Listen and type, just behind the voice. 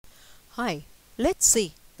Hi, let's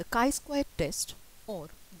see the chi-square test or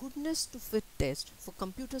goodness to fit test for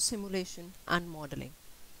computer simulation and modeling.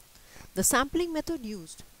 The sampling method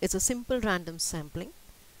used is a simple random sampling,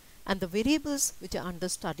 and the variables which are under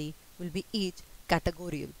study will be each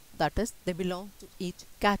categorical, that is, they belong to each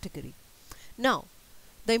category. Now,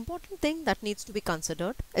 the important thing that needs to be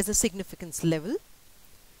considered is the significance level.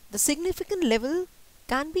 The significant level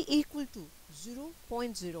can be equal to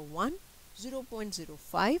 0.01,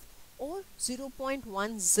 0.05 or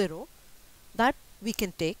 0.10 that we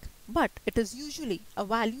can take, but it is usually a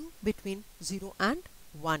value between 0 and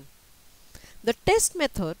 1. The test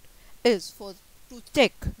method is to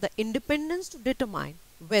check the independence to determine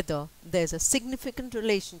whether there is a significant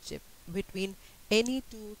relationship between any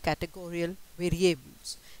two categorical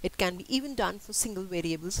variables. It can be even done for single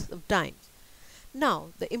variables of times. Now,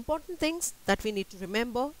 the important things that we need to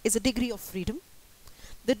remember is a degree of freedom.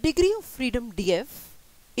 The degree of freedom df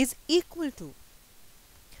is equal to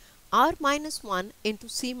r minus 1 into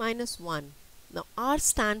c minus 1. Now, r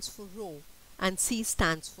stands for row and c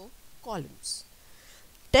stands for columns.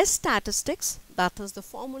 Test statistics, that is the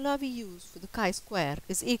formula we use for the chi-square,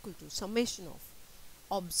 is equal to summation of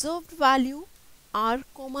observed value r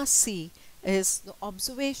comma c is the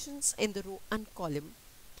observations in the row and column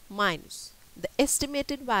minus the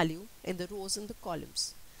estimated value in the rows and the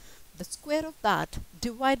columns. The square of that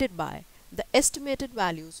divided by the estimated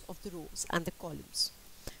values of the rows and the columns.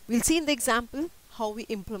 We'll see in the example how we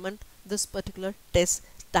implement this particular test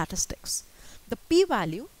statistics. The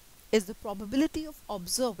p-value is the probability of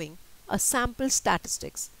observing a sample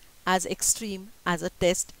statistics as extreme as a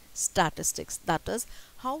test statistics. That is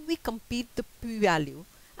how we compute the p-value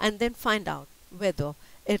and then find out whether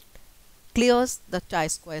it clears the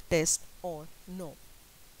chi-square test or no.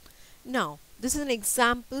 Now, this is an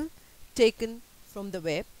example taken from the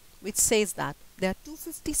web which says that there are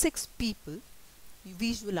 256 people,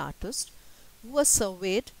 visual artists, who were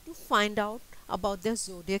surveyed to find out about their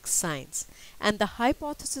zodiac signs, and the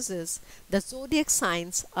hypothesis is that zodiac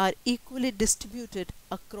signs are equally distributed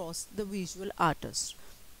across the visual artists.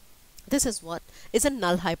 This is what is a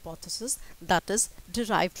null hypothesis that is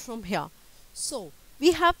derived from here. So,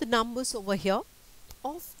 we have the numbers over here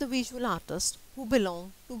of the visual artists who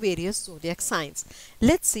belong to various zodiac signs.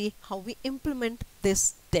 Let's see how we implement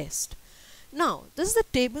this test. Now, this is the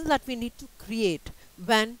table that we need to create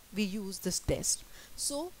when we use this test.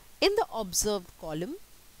 So, in the observed column,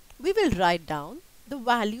 we will write down the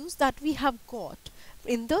values that we have got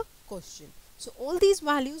in the question. So, all these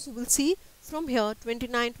values you will see from here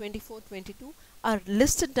 29, 24, 22 are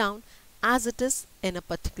listed down as it is in a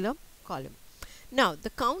particular column. Now, the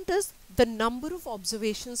count is the number of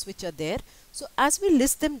observations which are there. So, as we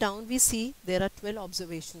list them down, we see there are 12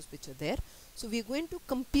 observations which are there. So, we are going to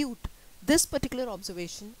compute this particular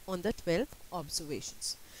observation on the 12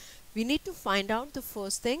 observations. We need to find out the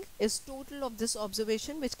first thing is total of this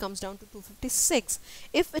observation, which comes down to 256.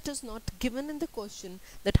 If it is not given in the question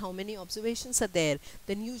that how many observations are there,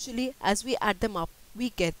 then usually as we add them up, we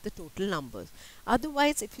get the total numbers.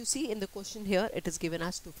 Otherwise, if you see in the question here, it is given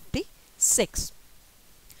as 256.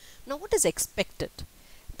 Now, what is expected?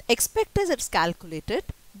 The expected is calculated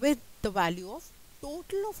with the value of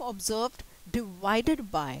total of observed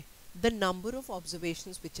divided by the number of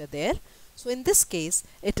observations which are there. So, in this case,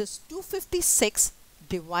 it is 256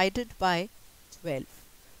 divided by 12.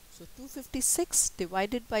 So, 256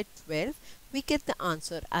 divided by 12, we get the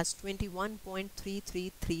answer as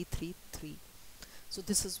 21.33333. So,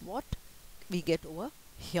 this is what we get over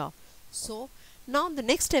here. So, now the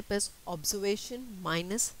next step is observation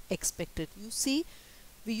minus expected. You see,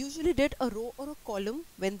 we usually did a row or a column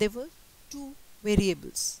when there were two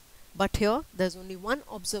variables. But here there is only one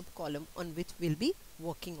observed column on which we will be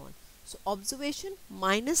working on. So, observation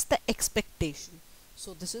minus the expectation.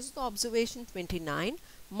 So, this is the observation 29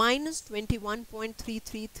 minus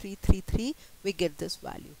 21.33333, we get this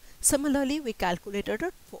value. Similarly, we calculated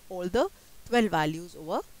it for all the 12 values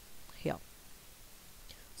over here.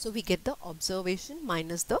 So, we get the observation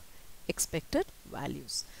minus the expected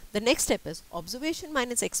values. The next step is observation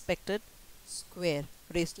minus expected square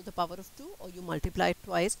raised to the power of 2, or you multiply it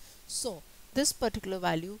twice. So, this particular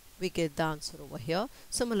value we get the answer over here.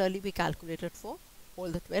 Similarly, we calculate it for all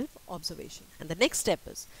the 12 observations. And the next step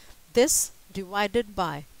is this divided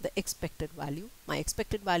by the expected value. My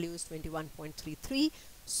expected value is 21.33.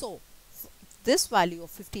 So, this value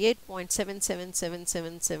of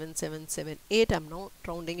 58.77777778, I am now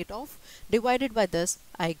rounding it off, divided by this,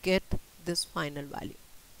 I get this final value.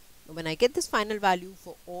 Now, when I get this final value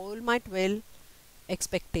for all my 12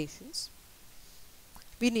 expectations,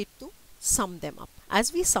 we need to sum them up.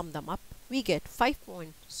 As we sum them up, we get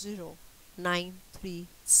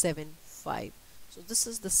 5.09375. So this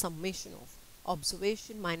is the summation of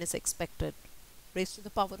observation minus expected raised to the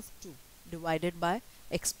power of 2 divided by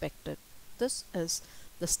expected. This is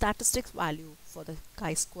the statistics value for the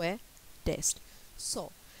chi-square test.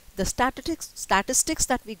 So the statistics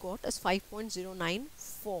that we got is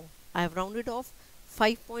 5.094. I have rounded off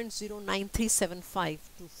 5.09375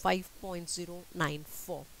 to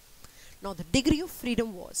 5.094. Now the degree of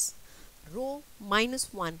freedom was row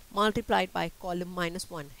minus 1 multiplied by column minus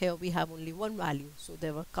 1. Here we have only one value, so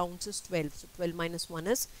there were counts as 12. So 12 minus 1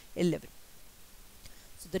 is 11.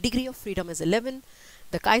 So the degree of freedom is 11.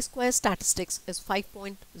 The chi-square statistics is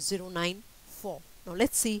 5.094. Now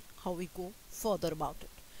let's see how we go further about it.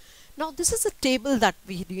 Now this is a table that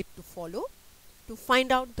we need to follow to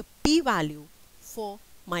find out the p-value for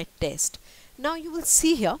my test. Now you will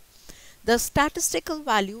see here the statistical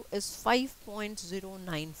value is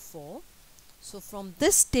 5.094. So from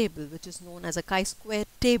this table, which is known as a chi-square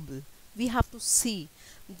table, we have to see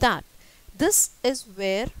that this is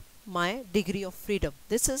where my degree of freedom,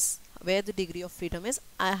 this is where the degree of freedom is.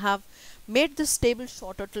 I have made this table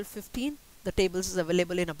shorter till 15. The tables is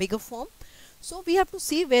available in a bigger form. So we have to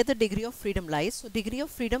see where the degree of freedom lies. So degree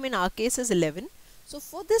of freedom in our case is 11. So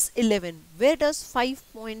for this 11, where does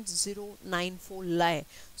 5.094 lie?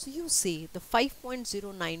 So you see the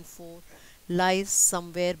 5.094 lies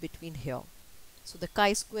somewhere between here. So the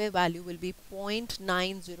chi-square value will be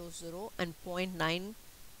 0.900 and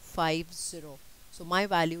 0.950. So my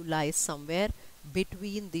value lies somewhere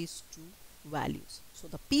between these two values. So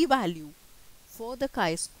the p-value for the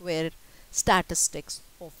chi-square statistics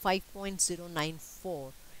of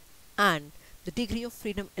 5.094 and the degree of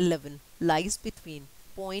freedom 11 lies between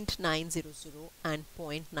 0.900 and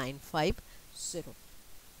 0.950.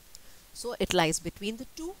 So it lies between the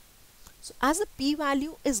two. So as the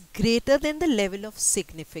p-value is greater than the level of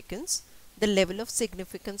significance, the level of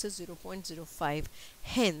significance is 0.05,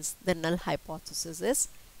 hence the null hypothesis is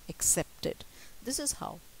accepted. This is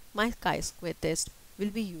how my chi-square test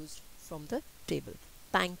will be used from the table.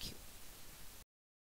 Thank you.